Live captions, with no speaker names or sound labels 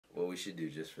what we should do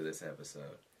just for this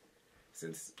episode,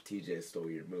 since TJ stole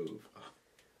your move,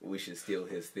 we should steal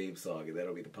his theme song, and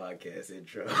that'll be the podcast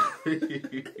intro.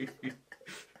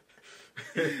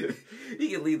 You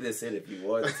can leave this in if you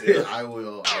want to. I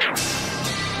will.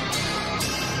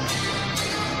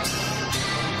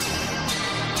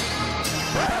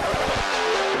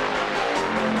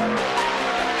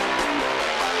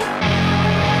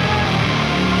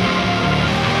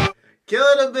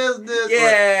 Killing the business.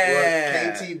 Yeah.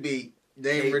 Or KTB.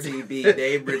 KTB,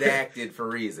 name redacted for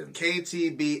reasons.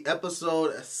 KTB,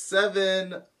 episode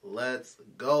 7. Let's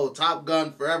go. Top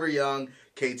Gun, Forever Young,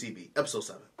 KTB, episode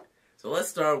 7. So let's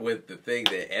start with the thing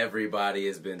that everybody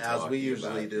has been talking As we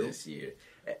usually about do. this year.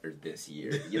 Or this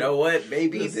year. You know what?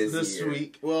 Maybe this year.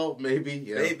 Week. Well, maybe.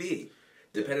 Yeah. Maybe.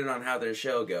 Depending on how their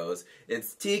show goes.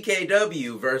 It's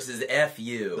TKW versus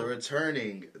FU. The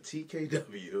returning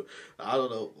TKW. I don't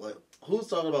know. Like, who's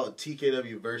talking about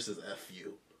TKW versus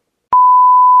FU?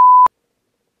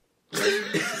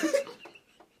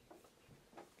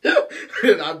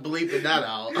 I'm bleeping that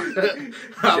out. I'm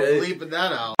bleeping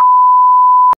that out.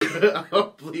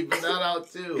 I'm bleeping that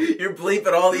out too. You're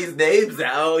bleeping all these names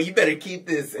out. You better keep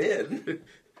this in.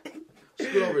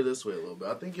 Scoot over this way a little bit.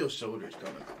 I think your shoulder's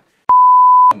coming out.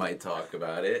 I might talk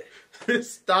about it.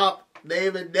 Stop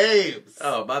naming names.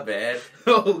 Oh, my bad.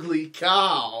 Holy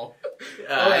cow.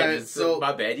 Alright, so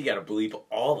my bad. You gotta bleep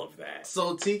all of that.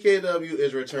 So TKW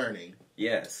is returning.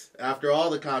 Yes. After all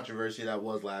the controversy that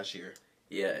was last year.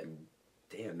 Yeah.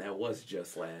 Damn, that was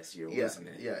just last year, wasn't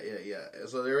it? Yeah.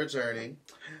 So they're returning.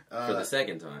 For the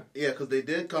second time. Yeah, because they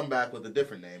did come back with a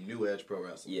different name, New Edge Pro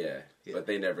Wrestling. Yeah, but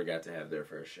they never got to have their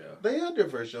first show. They had their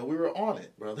first show. We were on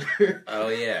it, brother. Oh,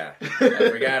 yeah. I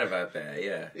forgot about that,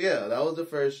 yeah. Yeah, that was the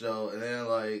first show, and then,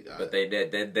 like... But they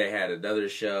did. Then they had another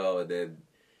show, and then...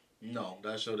 No,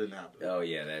 that show didn't happen. Oh,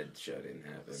 yeah, that show didn't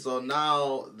happen. So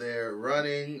now they're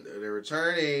returning,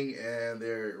 and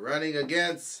they're running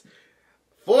against...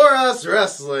 For Us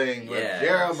Wrestling with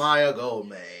Jeremiah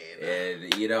Goldman.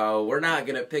 And, you know, we're not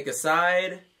going to pick a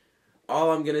side. All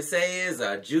I'm going to say is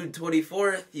June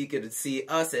 24th, you can see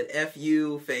us at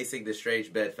FU facing the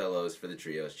Strange Bedfellows for the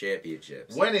Trios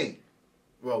Championships. Winning.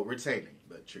 Well, retaining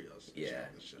the Trios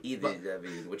Championship. Either, I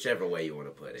mean, whichever way you want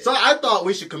to put it. So I thought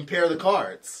we should compare the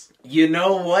cards. You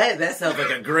know what? That sounds like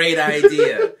a great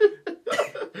idea.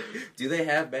 Do they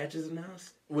have matches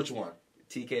announced? Which one?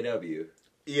 TKW.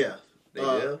 Yeah. They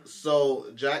do? So,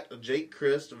 Jake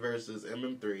Christ versus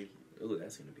MM3. Ooh,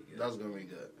 that's going to be good. That's going to be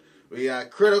good. We got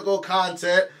Critical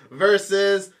Content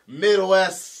versus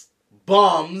Midwest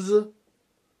Bums.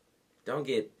 Don't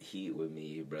get heat with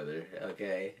me, brother,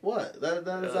 okay? What?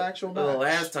 That is actual match. Well, the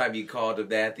last time you called him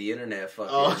that, the internet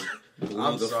fucking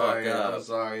blew the fuck up. I'm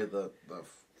sorry, the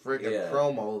freaking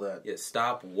promo that... Yeah,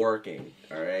 stop working,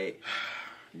 alright?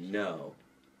 No.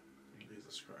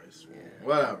 Jesus Christ. Yeah.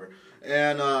 Whatever.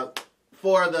 And,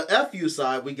 for the FU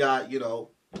side, we got, you know,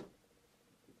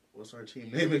 what's our team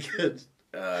name again?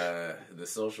 The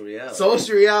Social Reality.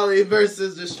 Social Reality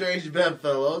versus the Strange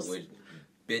Bedfellows. With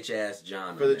bitch-ass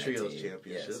John for the Trios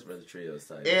Championship. Yes, for the Trios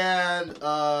title.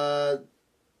 And,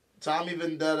 Tommy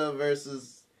Vendetta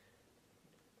versus...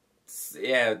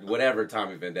 Yeah, whatever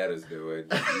Tommy Vendetta's doing.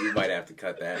 You might have to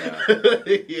cut that out.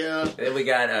 Yeah. Then we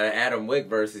got Adam Wick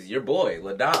versus your boy,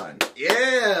 LaDon.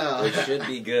 Yeah. Which should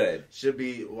be good. Should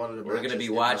be one of the We're going to be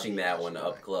watching that one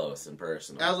up close and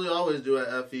personal. As we always do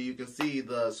at FE, you can see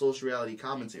the Social Reality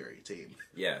commentary team.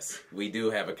 Yes, we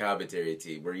do have a commentary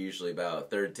team. We're usually about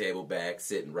third table back,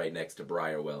 sitting right next to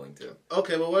Briar Wellington.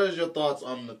 Okay, well, what is your thoughts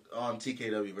on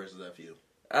TKW versus FU?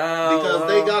 Because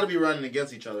they got to be running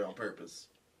against each other on purpose.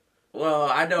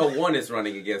 Well, I know one is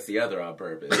running against the other on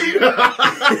purpose.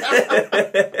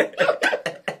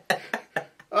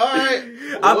 All right.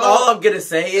 All I'm going to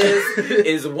say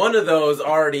is one of those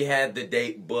already had the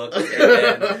date booked, and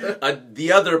then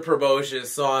the other promotion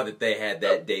saw that they had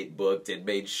that date booked and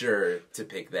made sure to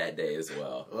pick that day as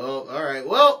well. Well, all right.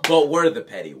 Well, but we're the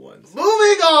petty ones. Moving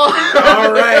on.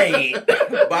 All right.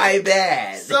 My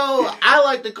bad. So, I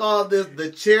like to call this the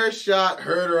chair shot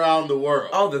heard around the world.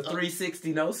 Oh, the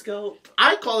 360 no-scope?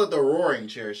 I call it the roaring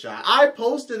chair shot. I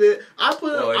posted it. I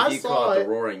put it. Well, if you call it the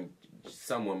roaring,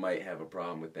 someone might have a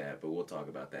problem with that, but we'll talk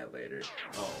about that later.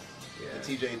 Oh, yeah.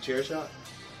 The TJ chair shot?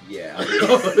 Yeah.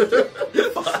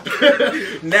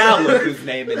 Now look who's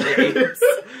naming names.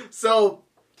 So,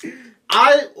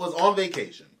 I was on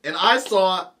vacation, and I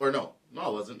saw, or no, I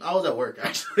wasn't. I was at work,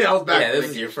 actually. I was back. Yeah, this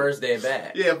is your first day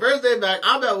back. Yeah, first day back.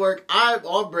 I'm at work. I'm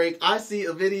on break. I see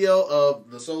a video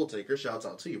of the Soul Taker. Shouts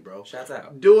out to you, bro. Shouts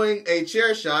out. Doing a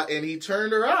chair shot, and he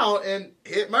turned around and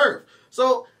hit Murph.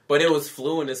 So, But it was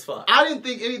fluent as fuck. I didn't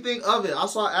think anything of it. I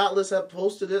saw Atlas had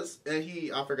posted this, and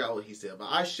I forgot what he said, but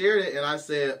I shared it, and I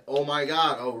said, "Oh my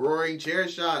god, a roaring chair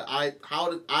shot!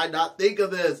 How did I not think of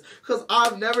this? Because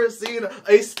I've never seen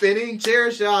a spinning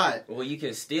chair shot." Well, you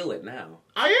can steal it now.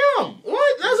 I am.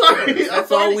 What?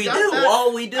 That's all we do. That.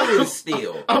 All we do is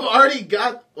steal. I've already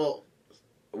got. Well,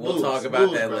 we'll talk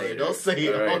about that later. Don't say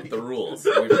it. Right, the rules.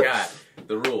 We've got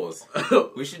the rules.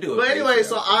 We should do it. But anyway,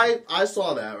 so I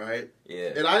saw that, right?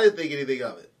 Yeah. And I didn't think anything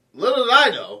of it. Little did I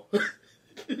know.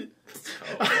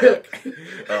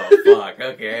 Oh fuck.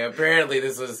 Okay. Apparently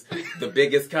this was the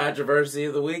biggest controversy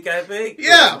of the week, I think.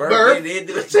 Yeah, Murph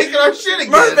taking our shit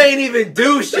again. Murph ain't even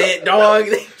do shit, dog.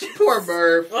 Poor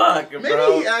Murph. Fuck, bro.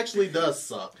 Maybe he actually does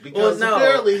suck. Because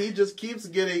apparently he just keeps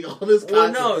getting all this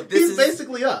content. Well, no, he's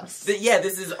basically us.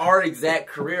 This is our exact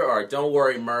career arc. Don't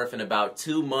worry, Murph. In about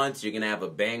 2 months, you're going to have a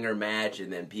banger match,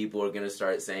 and then people are going to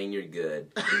start saying you're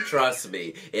good. Trust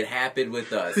me. It happened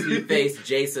with us. He faced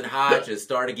Jason Hodge and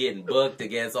started getting booked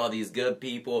against all these good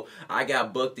people. I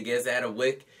got booked against Adam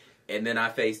Wick, and then I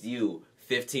faced you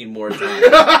 15 more times.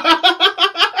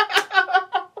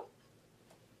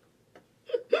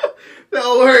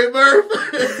 Don't worry,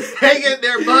 Murph. Hang in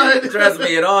there, bud. Trust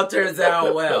me, it all turns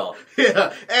out well.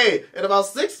 Yeah. Hey, in about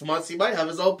 6 months, he might have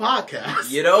his own podcast.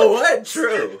 You know what?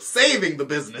 True. Saving the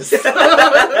business.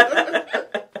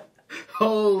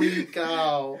 Holy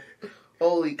cow.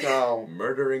 Holy cow.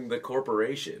 Murdering the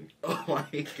corporation. Oh my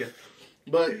god.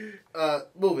 But,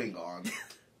 moving on.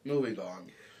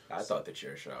 I thought the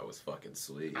chair shot was fucking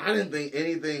sweet. I didn't think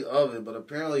anything of it, but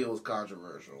apparently it was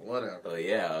controversial. Whatever. Oh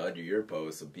yeah, under your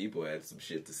post, some people had some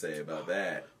shit to say about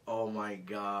that. Oh my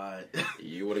god.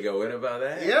 You want to go in about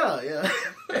that? Yeah.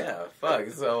 Yeah, fuck.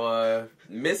 So,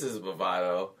 Mrs.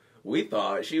 Bavado, we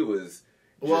thought she was...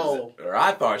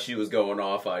 I thought she was going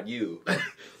off on you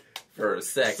for a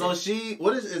second. So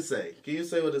what does it say? Can you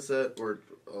say what it said? Or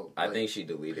I think she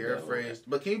deleted it. Paraphrased.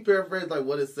 But can you paraphrase like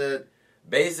what it said?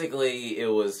 Basically, it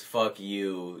was, fuck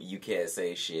you, you can't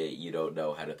say shit, you don't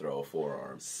know how to throw a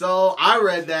forearm. So, I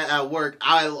read that at work.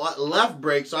 I left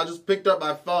break, so I just picked up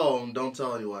my phone, don't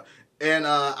tell anyone. And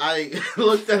I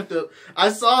looked at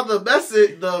I saw the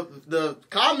message, the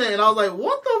comment, and I was like,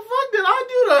 what the fuck did I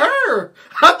do to her?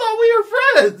 I thought we were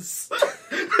friends.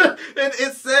 And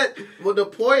it said, the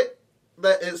point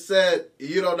that it said,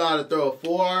 you don't know how to throw a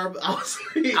forearm. I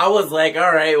was like,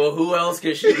 all right, well, who else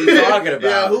could she be talking about?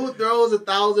 Yeah, who throws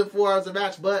 1,000 forearms a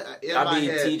match? But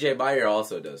TJ Meyer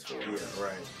also does forearms. Yeah,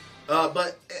 right.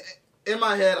 But in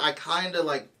my head, I kind of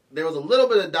there was a little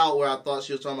bit of doubt where I thought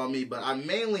she was talking about me, but I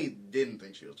mainly didn't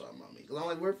think she was talking about me. Because I'm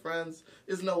like, we're friends.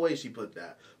 There's no way she put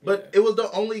that. But it was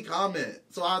the only comment.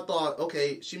 So I thought,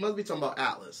 okay, she must be talking about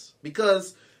Atlas.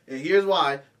 And here's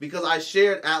why. Because I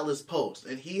shared Atlas' post,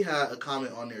 and he had a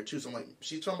comment on there, too. So I'm like,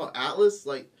 she's talking about Atlas?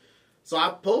 So I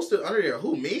posted under there,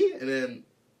 who, me? And then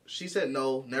she said,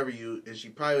 no, never you. And she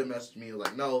private messaged me,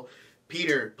 like, no,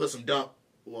 Peter put some dump.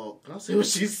 Well, can I say what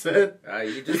she said?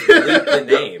 You just bleep the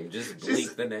name. Just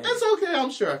bleep the name. That's okay. I'm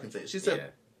sure I can say it. She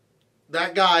said,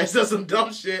 that guy said some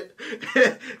dumb shit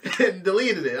and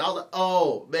deleted it. I was like,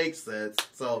 oh, makes sense.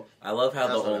 So I love how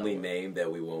the only name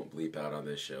that we won't bleep out on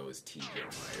this show is TJ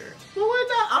Meyer. Well,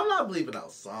 I'm not bleeping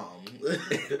out some.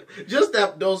 Just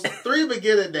those 3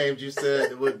 beginning names you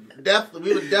said we would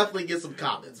definitely get some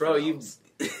comments. Bro, you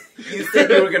said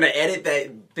you were going to edit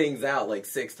things out like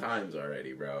 6 times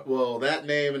already, bro. Well, that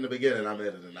name in the beginning I'm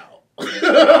editing out.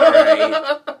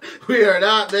 Alright. We are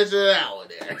not mentioning that one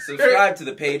there. Subscribe to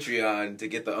the Patreon to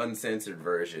get the uncensored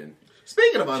version.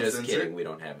 Speaking of uncensored. Just kidding, we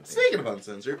don't have a Patreon. Speaking of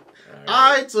uncensored, right.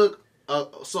 I took,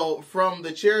 so from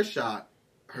the chair shot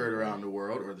heard around the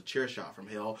world, or the chair shot from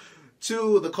hell,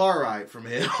 to the car ride from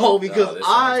hell, because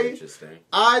I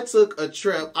took a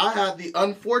trip. I had the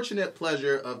unfortunate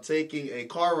pleasure of taking a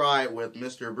car ride with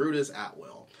Mr. Brutus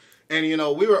Atwell. And,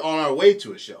 we were on our way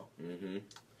to a show. Mm-hmm.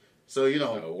 So,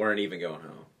 weren't even going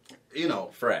home.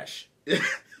 Fresh.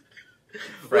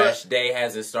 Day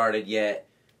hasn't started yet.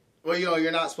 Well,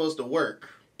 you're not supposed to work.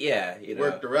 Yeah,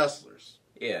 Work the wrestlers.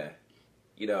 Yeah.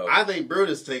 I think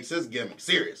Brutus takes his gimmick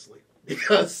seriously.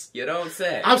 Because... You don't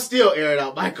say. I'm still airing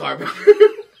out my car.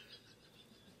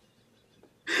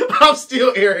 I'm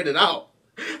still airing it out.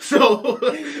 So,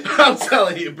 I'm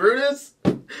telling you, Brutus...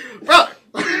 Brother!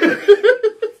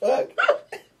 Fuck.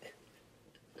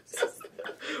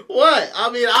 What? I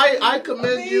mean, I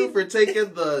commend you for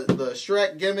taking the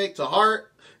Shrek gimmick to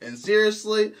heart and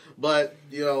seriously, but,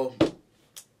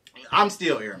 I'm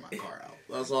still airing my car out.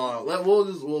 That's all.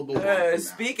 We'll move on.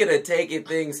 Speaking of taking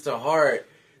things to heart,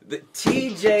 the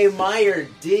TJ Meyer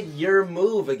did your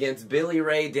move against Billy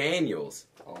Ray Daniels.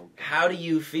 How do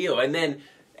you feel? And then,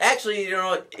 Actually, you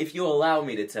know, if you allow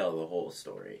me to tell the whole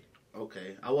story.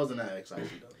 Okay, I wasn't at XICW.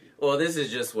 Well, this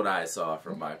is just what I saw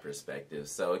from my perspective.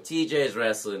 So TJ's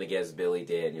wrestling against Billy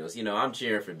Daniels. You know, I'm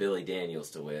cheering for Billy Daniels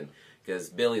to win because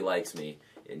Billy likes me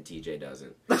and TJ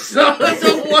doesn't. So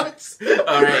what?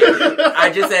 All right,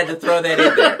 I just had to throw that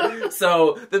in there.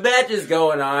 So the match is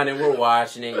going on and we're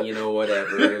watching it. You know,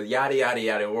 whatever, yada yada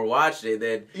yada. We're watching it.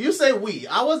 Then you say we.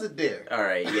 I wasn't there. All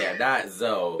right, yeah, not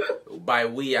Zoe. By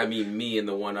we, I mean me and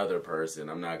the one other person.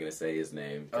 I'm not gonna say his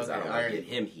name because I don't want to get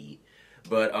him heat.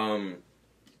 But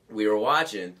we were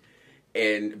watching,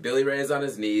 and Billy Ray's on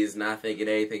his knees, not thinking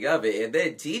anything of it, and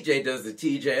then TJ does the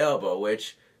TJ elbow,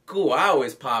 which, cool, I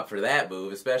always pop for that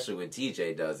move, especially when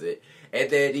TJ does it, and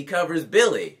then he covers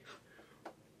Billy.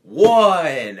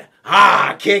 One!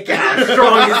 Kick out!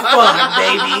 Strong as fuck,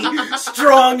 baby!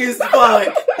 Strong as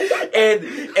fuck!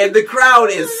 And the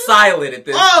crowd is silent at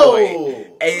this point.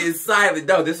 And it's silent.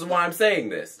 No, this is why I'm saying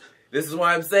this. This is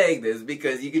why I'm saying this,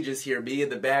 because you can just hear me in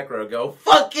the background go,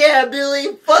 fuck yeah,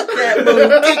 Billy, fuck that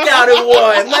move, kick out at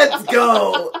one, let's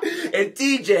go. And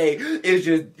TJ is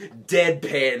just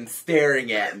deadpan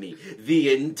staring at me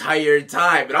the entire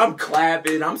time. And I'm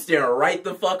clapping, I'm staring right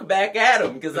the fuck back at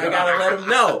him, because I gotta let him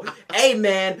know, hey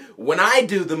man, when I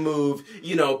do the move,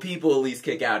 you know, people at least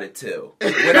kick out at two.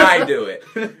 When I do it.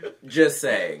 Just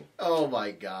saying. Oh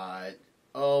my god.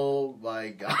 Oh my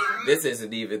god. This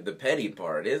isn't even the petty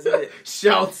part, is it?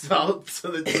 Shouts out to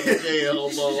the TJ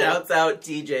elbow. Shouts out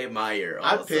TJ Meyer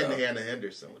also. I pinned Hannah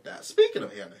Henderson with that. Speaking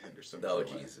of Hannah Henderson. Oh,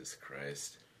 Jesus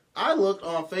Christ. I looked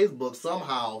on Facebook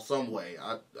somehow, some way.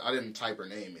 I didn't type her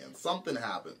name in. Something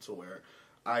happened to where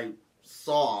I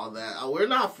saw that we're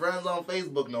not friends on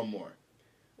Facebook no more.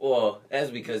 Well,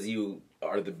 that's because you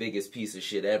are the biggest piece of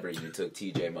shit ever. You took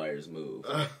TJ Meyer's move.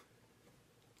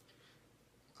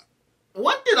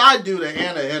 What did I do to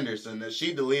Hannah Henderson that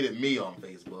she deleted me on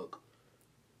Facebook?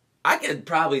 I could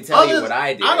probably tell you what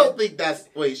I did. I don't think that's...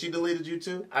 Wait, she deleted you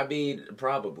too? I mean,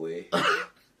 probably.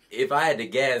 If I had to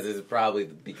guess, it's probably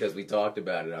because we talked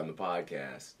about it on the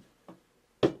podcast.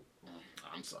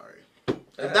 I'm sorry.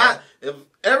 If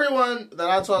everyone that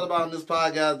I talked about on this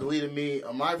podcast deleted me,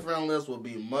 my friend list will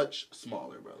be much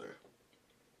smaller, brother.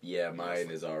 Yeah, mine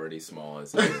is already small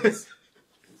as it is.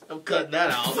 I'm cutting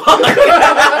that out.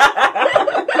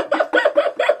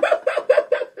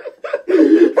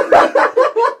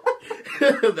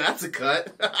 That's a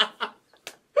cut.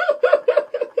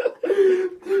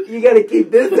 You gotta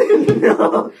keep this in.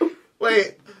 No.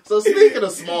 Wait, so speaking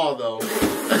of small though,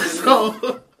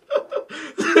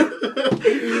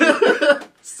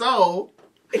 so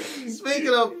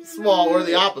speaking of small, we're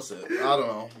the opposite. I don't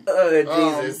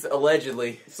know. Jesus,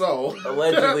 allegedly.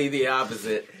 Allegedly the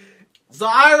opposite. So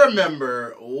I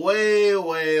remember way,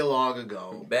 way long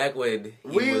ago. Back when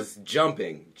he was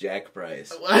jumping Jack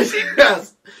Price.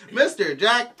 Yes, Mr.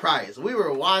 Jack Price. We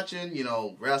were watching, you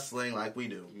know, wrestling like we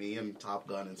do. Me and Top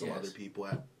Gun and some other people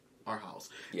at our house.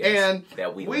 Yes,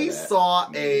 and we saw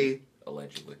a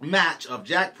match of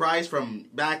Jack Price from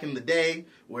back in the day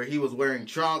where he was wearing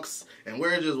trunks. And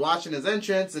we're just watching his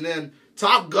entrance. And then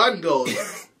Top Gun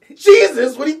goes...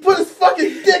 Jesus, when he put his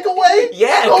fucking dick away?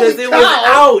 Yeah, because it was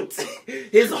out.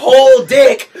 His whole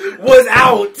dick was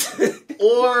out.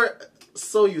 Or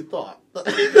so you thought.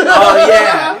 Oh,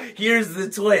 yeah. Here's the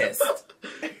twist.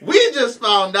 We just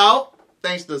found out,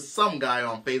 thanks to some guy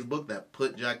on Facebook that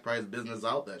put Jack Price's business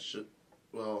out, that should...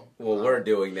 Well, we're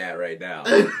doing that right now.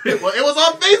 Well, it was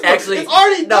on Facebook. Actually, it's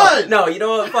already done. No, you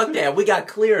know what? Fuck that. We got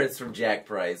clearance from Jack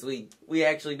Price. We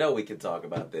actually know we can talk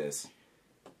about this.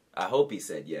 I hope he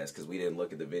said yes, because we didn't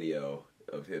look at the video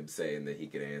of him saying that he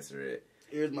could answer it.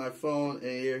 Here's my phone,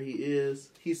 and here he is.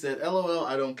 He said, LOL,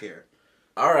 I don't care.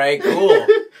 All right, cool.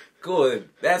 Cool.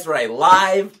 That's right.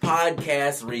 Live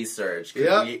podcast research.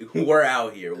 Yep. We're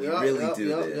out here. We really do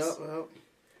this.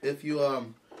 If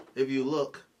you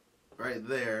look right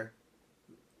there,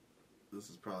 this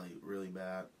is probably really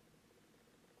bad.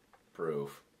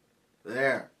 Proof.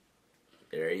 There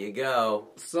you go.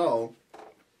 So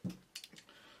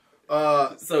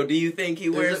do you think he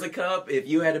wears a cup? If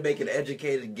you had to make an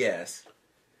educated guess.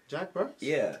 Jack Price?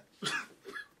 Yeah.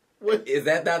 Is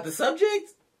that not the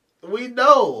subject? We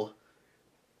know.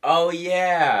 Oh,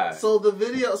 yeah. So the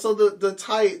video, the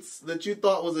tights that you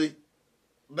thought was we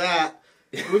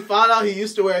found out he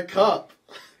used to wear a cup.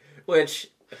 Which,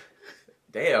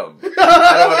 damn.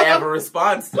 I don't have a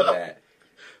response to that.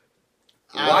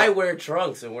 Why wear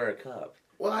trunks and wear a cup?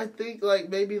 Well, I think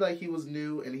maybe he was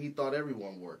new and he thought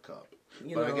everyone wore a cup.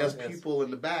 But I guess people in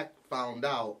the back found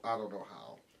out. I don't know how.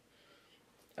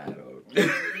 I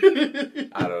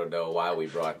don't know why we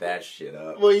brought that shit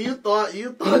up. Well, you thought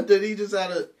that he just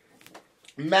had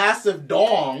massive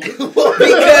dong. Because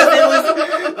it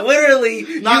was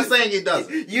literally. Not saying he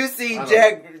doesn't. You see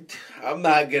Jack. I'm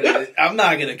not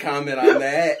gonna comment on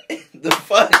that. The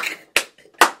fuck.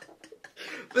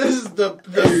 This is the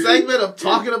segment of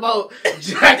talking about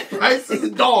Jack Price's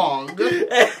dong.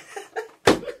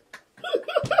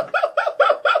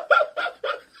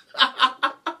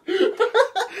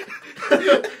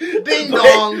 Ding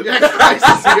dong, Jack Price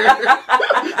is here.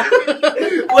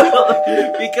 Well,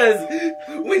 because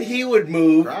when he would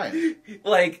move, Right.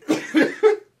 like,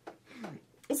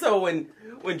 so when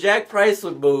Jack Price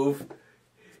would move,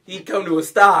 he'd come to a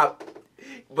stop,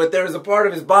 but there was a part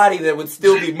of his body that would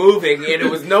still be moving, and it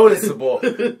was noticeable.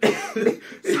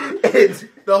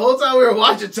 The whole time we were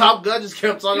watching Top Gun, just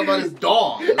kept talking about his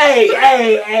dong. Hey!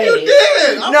 You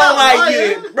did! I'm not lying.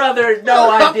 didn't, brother. No,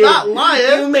 I didn't. I'm not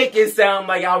lying. You make it sound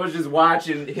like I was just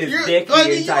watching his dick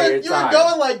the entire time. You were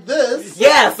going like this.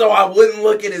 Yeah, so I wouldn't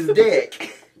look at his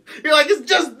dick. You're like, it's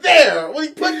just there. When he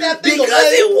put that thing Because away.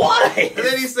 it was. And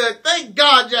then he said, thank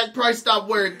God Jack Price stopped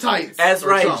wearing tights. That's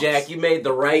right, trunks. Jack. You made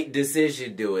the right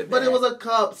decision doing that. But it was a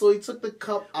cup, so he took the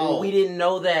cup out. Well, we didn't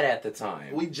know that at the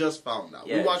time. We just found out.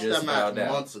 Yeah, we watched just that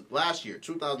match found last year,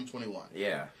 2021.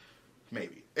 Yeah.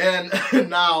 Maybe. And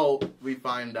now we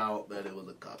find out that it was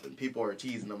a cup. And people are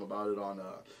teasing them about it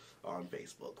on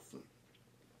Facebook.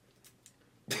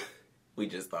 We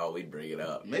just thought we'd bring it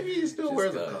up. Maybe he still Just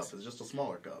wears a cause. cup. It's just a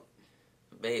smaller cup.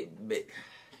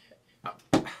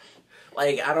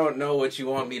 Like, I don't know what you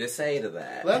want me to say to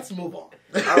that. Let's move on.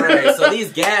 Alright, so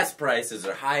these gas prices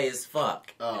are high as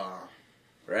fuck.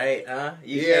 Right? Huh?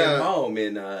 You came home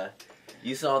and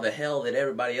you saw the hell that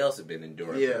everybody else had been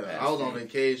enduring. Yeah, I was on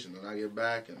vacation and I get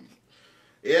back and...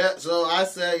 Yeah, so I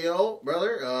said, yo,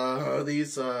 brother,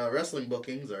 these wrestling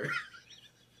bookings are...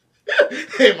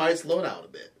 they might slow down a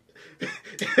bit.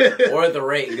 Or the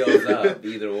rate goes up,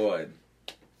 either one.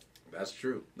 That's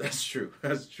true. That's true.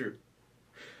 That's true.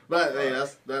 But hey,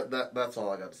 that's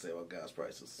all I got to say about gas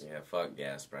prices. Yeah, fuck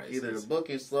gas prices. Either the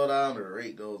bookings slow down or the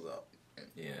rate goes up.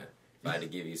 Yeah. If I had to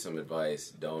give you some advice,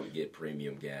 don't get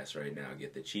premium gas right now.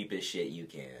 Get the cheapest shit you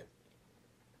can.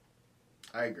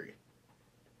 I agree.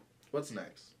 What's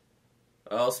next?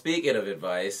 Well, speaking of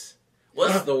advice,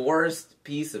 what's the worst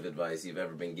piece of advice you've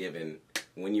ever been given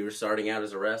when you were starting out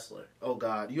as a wrestler? Oh,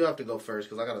 God. You have to go first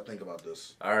because I got to think about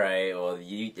this. All right. Well,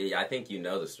 I think you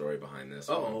know the story behind this.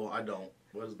 Uh-oh, I don't.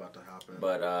 What is about to happen?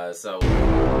 But, so...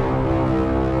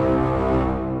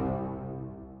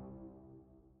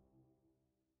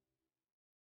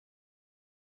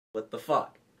 What the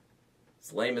fuck?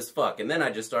 It's lame as fuck. And then I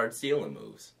just started stealing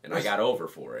moves. And I got over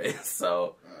for it.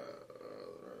 So...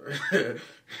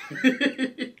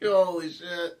 Holy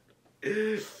shit.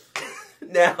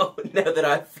 Now that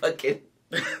I fucking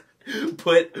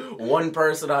put one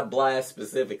person on blast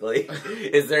specifically,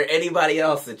 is there anybody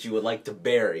else that you would like to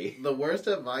bury? The worst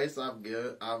advice I've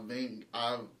been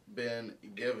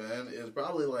given is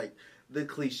probably like the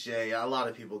cliche. A lot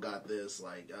of people got this,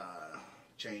 like,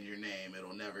 change your name,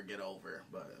 it'll never get over.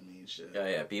 But I mean, shit. Oh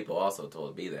yeah, people also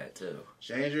told me that too.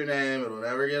 Change your name, it'll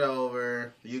never get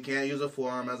over. You can't use a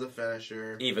forearm as a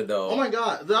finisher. Even though, oh my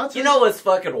God, you know what's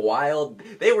fucking wild?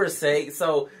 They were saying,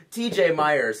 so TJ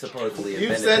Meyer supposedly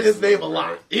you've said his name a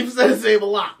lot. You've said his name a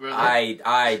lot, brother.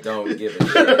 I don't give a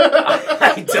shit.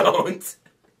 I don't.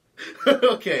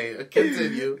 Okay,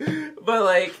 continue. But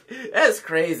like, that's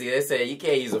crazy. They say you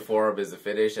can't use a forearm as a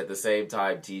finish. At the same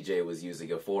time, TJ was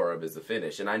using a forearm as a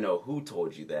finish, and I know who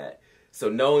told you that. So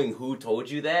knowing who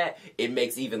told you that, it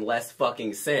makes even less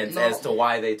fucking sense as to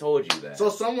why they told you that. So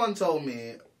someone told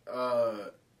me, it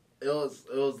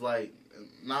was like,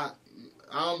 not,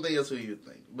 I don't think it's who you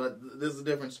think, but there's a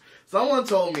difference. Someone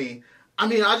told me, I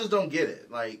mean, I just don't get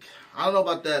it. Like, I don't know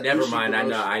about that. Never mind.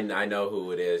 I know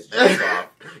who it is.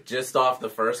 Just off the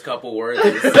first couple words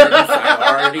of the sentence, I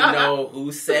already know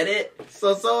who said it.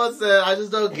 So someone said, I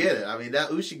just don't get it. I mean, that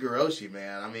Ushiguroshi,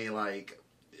 man. I mean, like,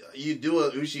 you do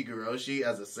a Ushiguroshi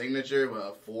as a signature, but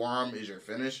a forearm is your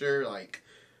finisher. Like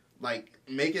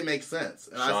make it make sense.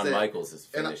 And Shawn Michaels'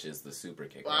 finish is the super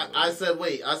kick. I said,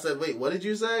 wait, what did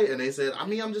you say? And they said, I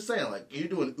mean, I'm just saying, like, you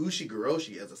do an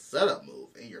Ushiguroshi as a setup move,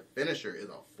 and your finisher is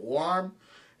a forearm.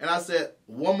 And I said,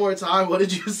 one more time, what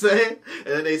did you say? And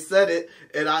then they said it,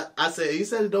 and I said, you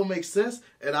said it don't make sense?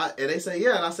 And they said,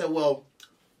 yeah. And I said, well,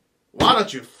 why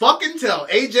don't you fucking tell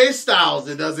AJ Styles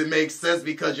it doesn't make sense?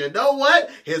 Because you know what?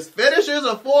 His finisher's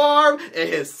a forearm, and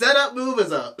his setup move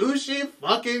is a Ushi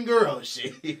fucking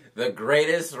Guroshi. The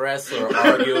greatest wrestler,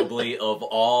 arguably, of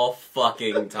all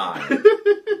fucking time.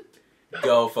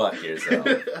 Go fuck yourself.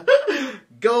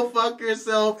 Go fuck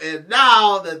yourself. And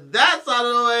now that that's out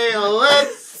of the way,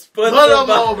 let's Put them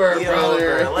over,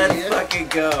 brother. Over. Let's fucking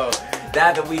go.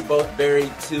 Now that we both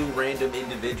buried two random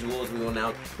individuals, we will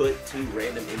now put two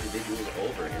random individuals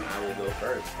over, and I will go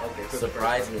first. Okay.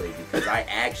 Surprisingly, because I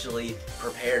actually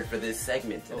prepared for this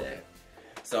segment today. Okay.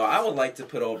 So I would like to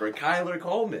put over Kyler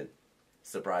Coleman.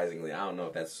 Surprisingly, I don't know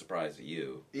if that's a surprise to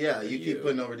you. Yeah, you keep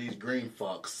putting over these green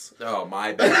fucks. Oh,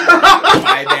 my bad.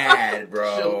 My bad,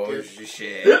 bro.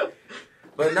 Shit.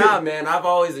 But nah, man, I've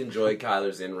always enjoyed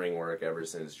Kyler's in-ring work ever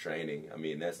since training. I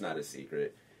mean, that's not a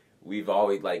secret. We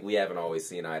haven't always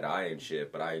seen eye to eye and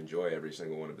shit, but I enjoy every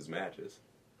single one of his matches.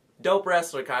 Dope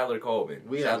wrestler Kyler Coleman.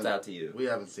 Shouts out to you. We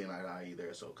haven't seen eye to eye either.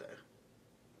 It's okay.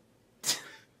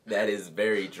 That is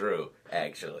very true,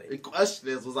 actually. The question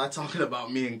is, was I talking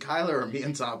about me and Kyler or me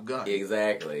and Top Gun?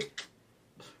 Exactly.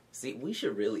 See, we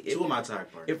should really... Two of my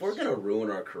tag partners. If we're going to ruin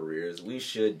our careers, we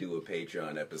should do a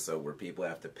Patreon episode where people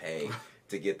have to pay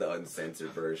to get the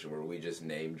uncensored version where we just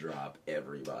name drop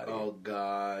everybody. Oh,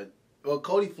 God. Well,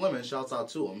 Cody Fleming, shouts out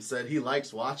to him, said he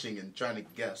likes watching and trying to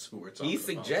guess who we're talking about. He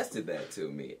suggested that to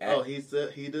me. He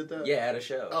said he did that? Yeah, at a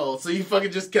show. Oh, so you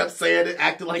fucking just kept saying it,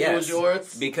 acting like it was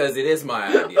yours? Because it is my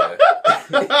idea.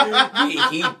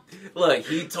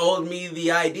 he told me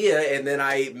the idea, and then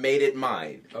I made it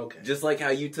mine. Okay. Just like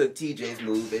how you took TJ's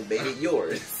move and made it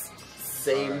yours.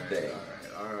 Same thing.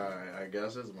 All right. I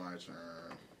guess it's my turn.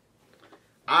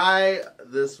 I,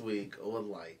 this week, would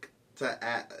like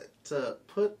to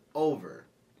put over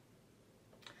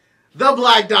the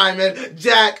Black Diamond,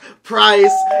 Jack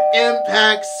Price,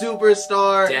 Impact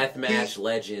superstar. Deathmatch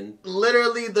legend.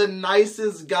 Literally the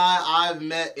nicest guy I've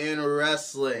met in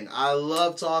wrestling. I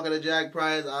love talking to Jack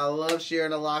Price. I love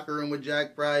sharing a locker room with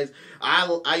Jack Price.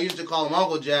 I used to call him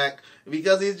Uncle Jack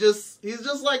because he's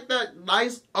just like that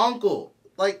nice uncle.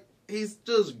 Like, he's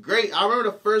just great. I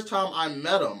remember the first time I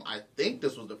met him. I think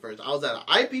this was the first. I was at an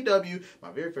IPW,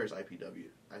 my very first IPW,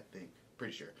 I think.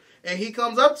 Pretty sure. And he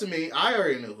comes up to me. I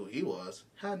already knew who he was.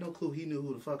 Had no clue he knew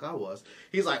who the fuck I was.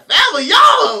 He's like, "Family, y'all!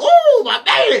 Oh, my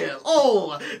man!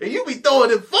 Oh, and you be throwing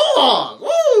them forearms!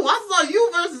 Oh, I saw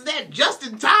you versus that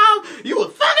Justin Tom. You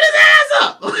was fucking his ass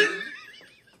up!"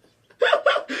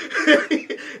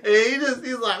 And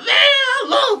he's like, "Man, I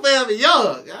love Family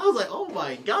Young." And I was like, "Oh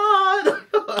my God."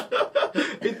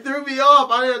 It threw me off.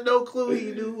 I had no clue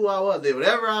he knew who I was. And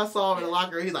whenever I saw him in the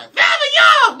locker room, he's like, "Family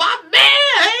Young, my man!"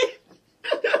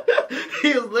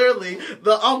 He was literally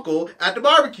the uncle at the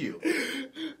barbecue.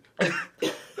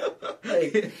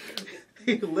 Like,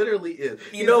 he literally is.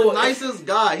 He's the nicest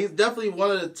guy. He's definitely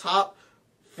one of the top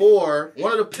 4,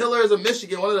 one of the pillars of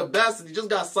Michigan, one of the best. And he just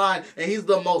got signed, and he's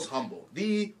the most humble.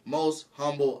 The most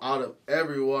humble out of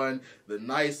everyone. The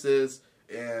nicest.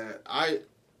 And I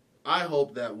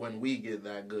hope that when we get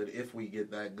that good, if we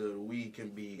get that good, we can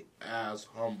be as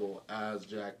humble as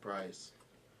Jack Price.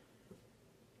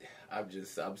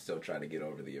 I'm still trying to get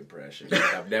over the impression.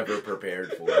 I've never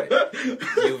prepared for it.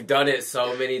 You've done it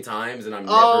so many times, and I'm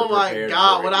never prepared for it. Oh my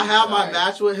God. When I had my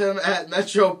match with him at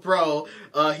Metro Pro,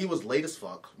 he was late as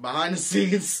fuck. Behind the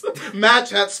scenes.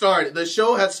 Match had started. The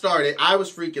show had started. I was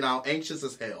freaking out, anxious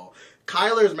as hell.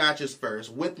 Kyler's match is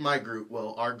first with my group,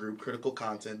 well, our group, Critical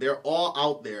Content. They're all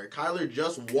out there. Kyler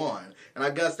just won. And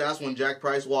I guess that's when Jack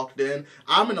Price walked in.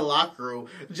 I'm in the locker room.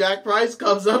 Jack Price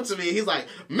comes up to me. He's like,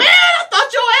 "Man, I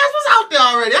thought your ass was out there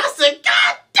already." I said,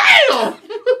 "God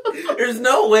damn!" There's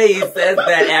no way he says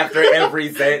that after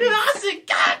every sentence. I said,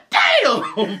 "God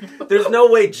damn!" There's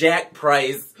no way Jack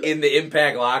Price in the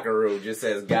Impact locker room just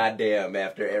says "goddamn"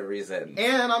 after every sentence.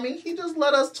 And, I mean, he just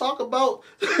let us talk about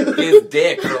his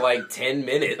dick for like 10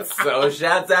 minutes. So,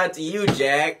 shouts out to you,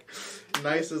 Jack.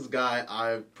 Nicest guy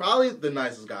the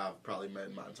nicest guy I've probably met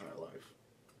in my entire life.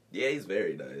 Yeah, he's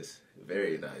very nice.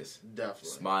 Very nice. Definitely.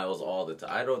 Smiles all the time.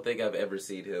 I don't think I've ever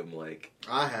seen him like...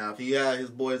 I have. He had his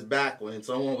boy's back when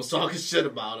someone was talking shit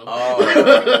about him.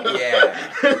 Oh,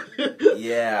 yeah.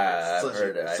 Yeah, I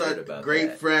heard about that.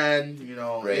 Great friend, you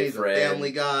know. He's a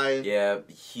family guy. Yeah,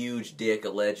 huge dick,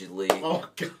 allegedly. Oh,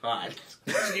 God.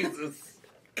 Jesus.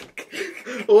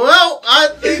 Well, I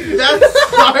think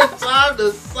that's our time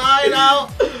to sign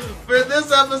out for this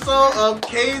episode of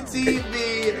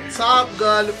KTV Top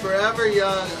Gun Forever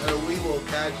Young, and we will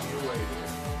catch you later.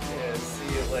 Yeah,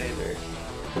 see you later.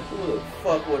 Who the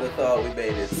fuck would have thought we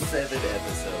made it 7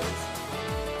 episodes?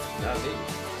 Not me.